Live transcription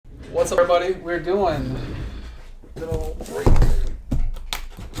What's up, everybody? We're doing little break.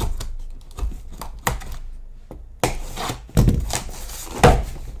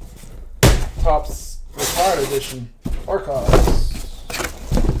 Topps Retired Edition Archives.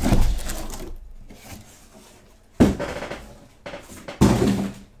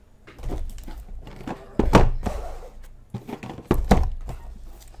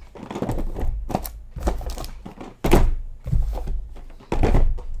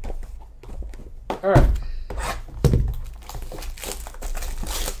 All right.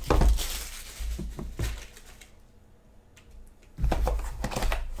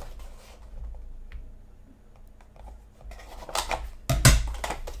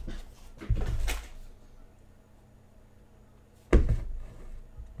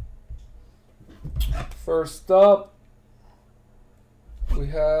 First up, we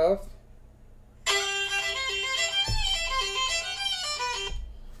have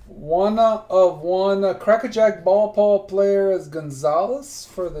one of one Crackerjack ball paw player as Gonzalez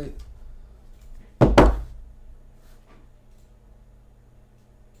for the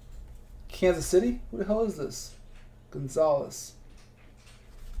Kansas City. Who the hell is this? Gonzalez.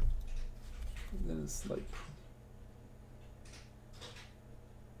 And then it's like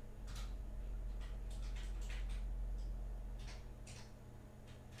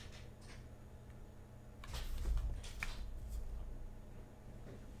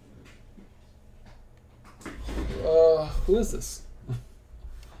who is this?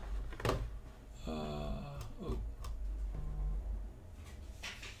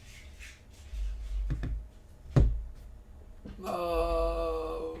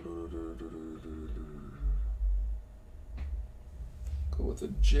 Oh. Go with a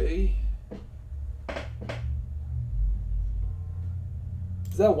J.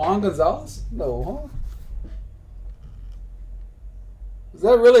 Is that Juan Gonzalez? No, huh? Is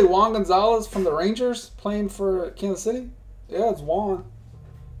that really Juan Gonzalez from the Rangers playing for Kansas City? Yeah, it's Juan.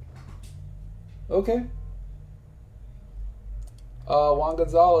 Okay. Juan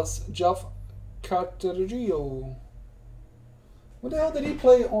Gonzalez, Jeff Caterillo. What the hell did he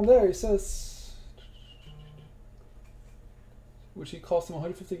play on there? He says, which he cost him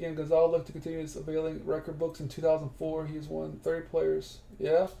 150 games. Gonzalez looked to continue his availing record books in 2004. He's won 30 players.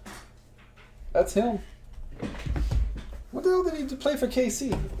 Yeah, that's him. What the hell did he play for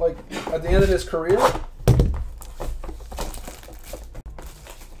KC? Like, at the end of his career?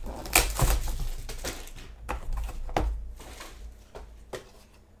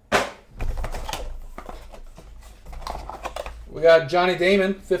 We got Johnny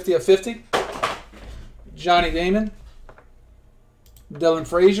Damon, 50 of 50. Johnny Damon. Dylan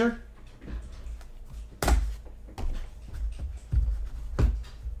Frazier.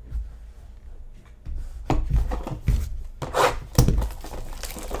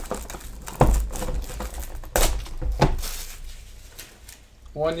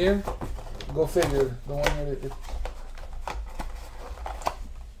 One year? Go figure. The 1 year.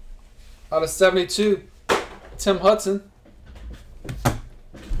 Out of 72, Tim Hudson.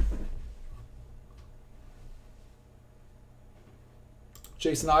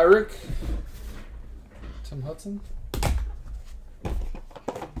 Jason Irick. Tim Hudson. What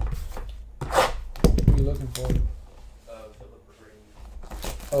are you looking for?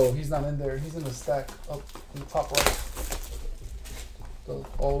 Oh, he's not in there. He's in the stack up in the top right.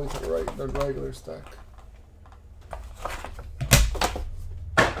 All the way to the right, the regular stack.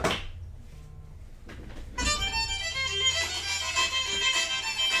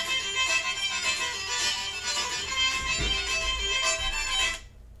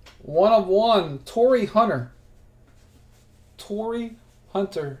 One of one, Torrey Hunter. Torrey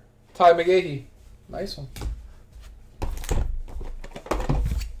Hunter. Ty McGahee. Nice one.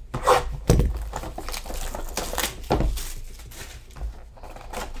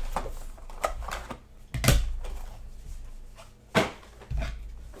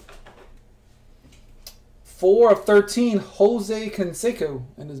 Four of 13, Jose Canseco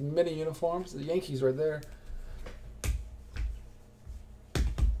in his mini uniforms. The Yankees right there.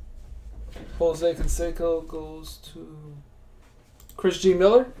 Jose Canseco goes to Chris G.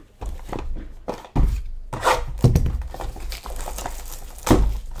 Miller.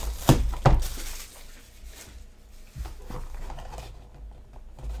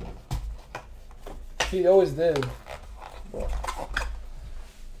 He always did.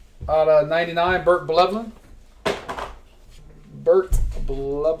 Out of 99, Bert Blevlin. Bert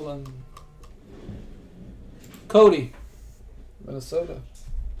Blevlin. Cody, Minnesota.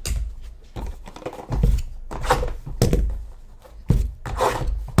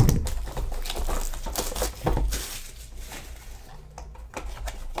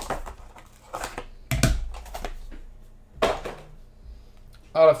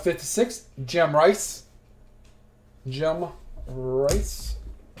 Out of 56, Jim Rice. Jim Rice.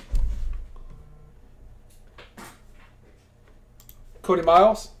 Cody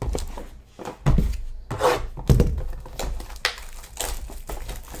Miles.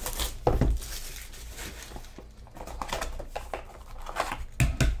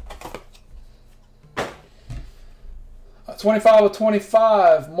 Uh, 25 of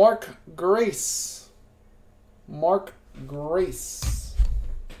 25, Mark Grace. Mark Grace.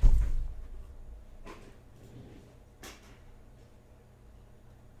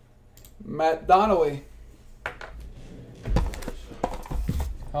 Matt Donnelly.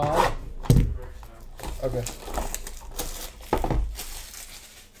 Okay.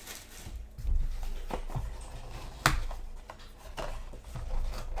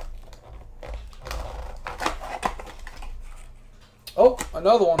 Oh,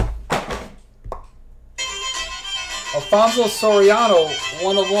 another one. Alfonso Soriano,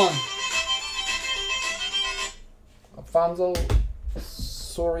 1 of 1. Alfonso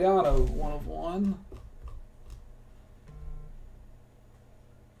Soriano, 1 of 1.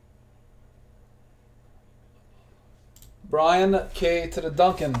 Brian K. to the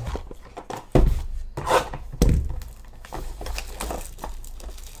Duncan.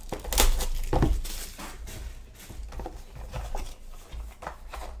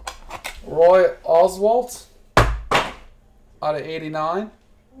 Roy Oswalt out of 89.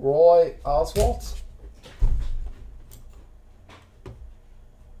 Roy Oswalt.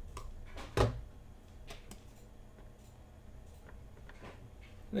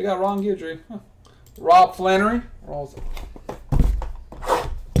 They got Ron Guidry. Huh. Rob Flannery.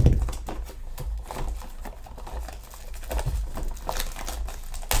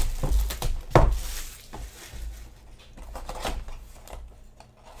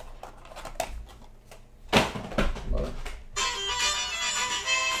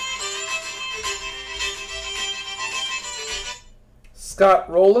 Scott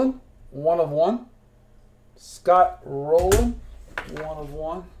Rowland, 1 of 1. Scott Rowland, 1 of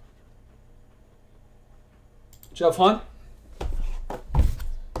 1. Jeff Hunt.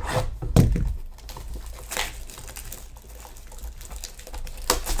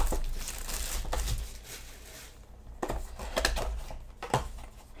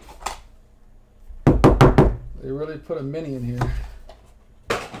 They really put a mini in here.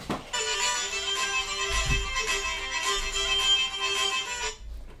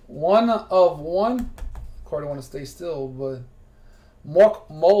 One of 1. Carter want to stay still, but Mark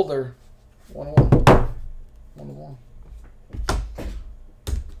Mulder, 1 of 1. 1 of 1.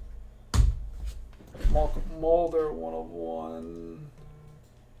 Mark Mulder, 1 of 1.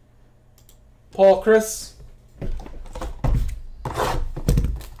 Paul Chris.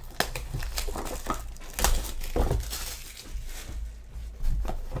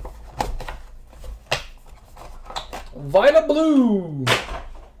 Vita Blue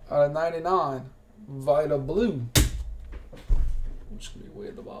out of 99. Vita Blue. Which can be way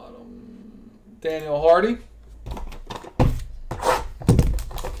at the bottom. Daniel Hardy.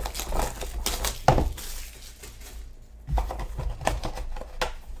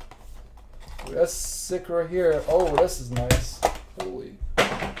 That's sick right here. Oh, this is nice. Holy.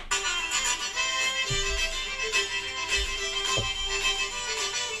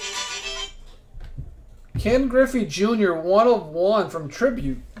 Ken Griffey Jr., 1 of 1 from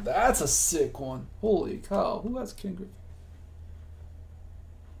Tribute. That's a sick one. Holy cow. Who has Ken Griffey?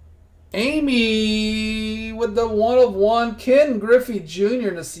 Amy with the 1 of 1 Ken Griffey Jr.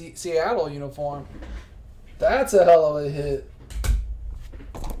 in the Seattle uniform. That's a hell of a hit.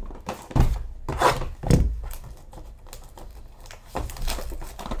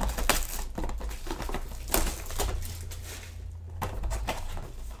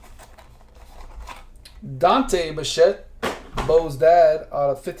 Dante Bichette, Bo's dad,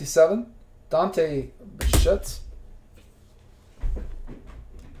 out of 57. Dante Bichette.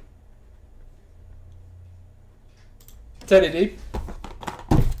 Teddy D.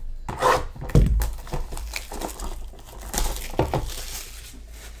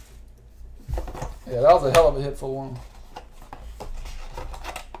 Yeah, that was a hell of a hit for one.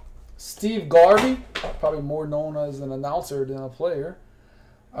 Steve Garvey, probably more known as an announcer than a player,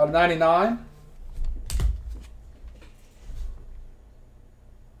 out of 99.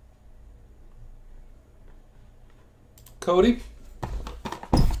 Cody.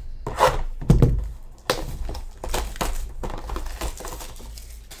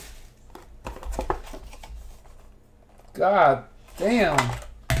 God damn.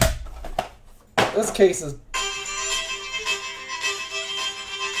 This case is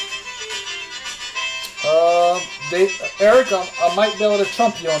Eric, I might be able to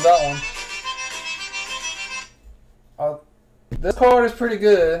trump you on that one. This card is pretty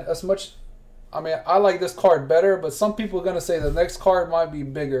good. As much, I mean, I like this card better, but some people are gonna say the next card might be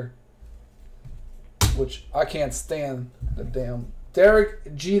bigger, which I can't stand. The damn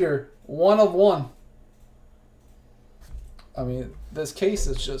Derek Jeter, 1 of 1. I mean, this case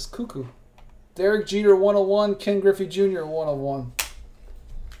is just cuckoo. Derek Jeter, 1 of 1. Ken Griffey Jr., 1 of 1.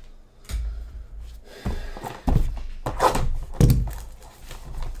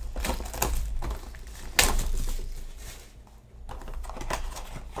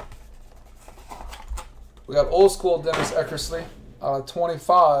 We got old school Dennis Eckersley,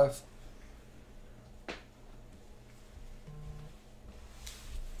 25.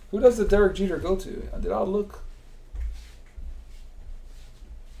 Who does the Derek Jeter go to? Did I look?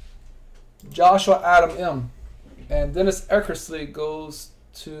 Joshua Adam M. And Dennis Eckersley goes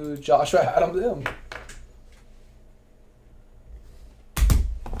to Joshua Adam M.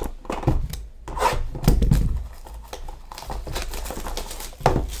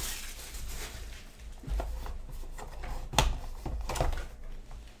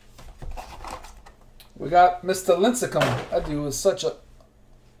 We got Mr. Lincecum. That dude was such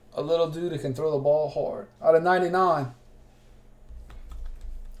a little dude that can throw the ball hard. Out of 99.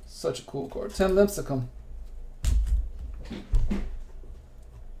 Such a cool card. 10 Lincecum.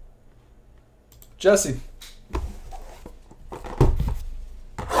 Jesse.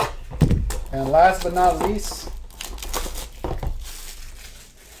 And last but not least,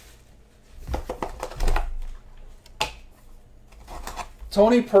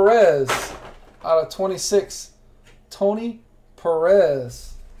 Tony Perez. Out of 26. Tony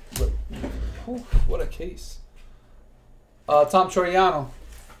Perez. What a case. Tom Troiano.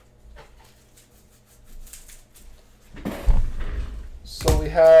 So we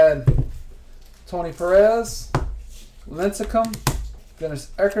had Tony Perez, Lincecum, Dennis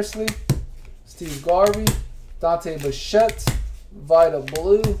Eckersley, Steve Garvey, Dante Bichette, Vida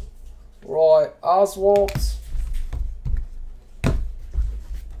Blue, Roy Oswalt,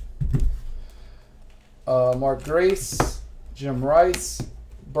 Mark Grace, Jim Rice,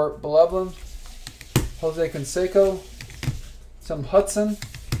 Burt Blevlin, Jose Canseco, Tim Hudson,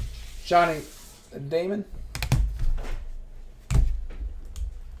 Johnny Damon.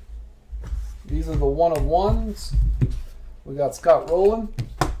 These are the 1 of 1s. We got Scott Rowland,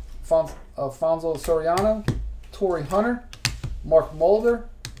 Alfonso Soriano, Torrey Hunter, Mark Mulder,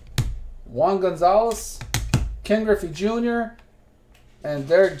 Juan Gonzalez, Ken Griffey Jr., and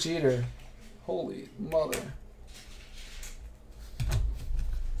Derek Jeter. Holy mother.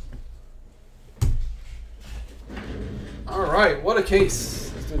 All right, what a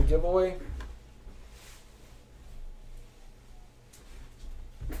case. Let's do the giveaway.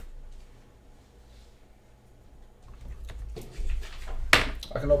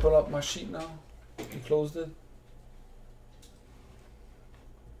 I can open up my sheet now. You closed it.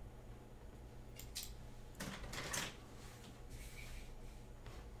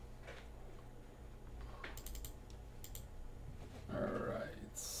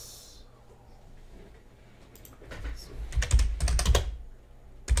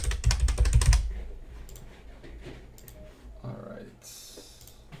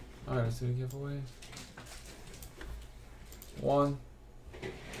 Alright, let's do the giveaway. 1,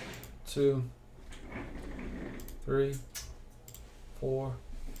 2, 3, 4,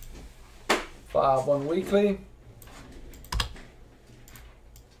 5. 1 weekly.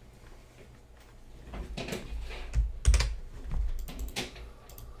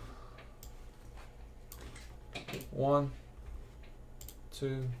 One,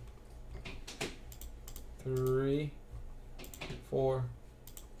 2, 3, 4,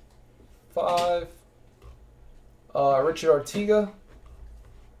 5. Richard Ortega.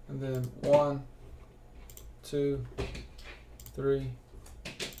 And then 1, 2, 3,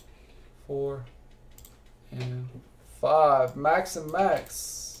 4, and 5. Max and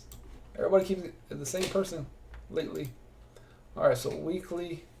Max. Everybody keeps it the same person lately. Alright, so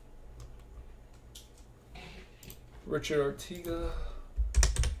weekly. Richard Ortega.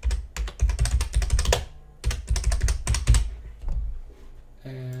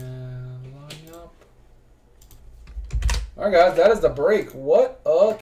 And line up. Alright guys, that is the break. What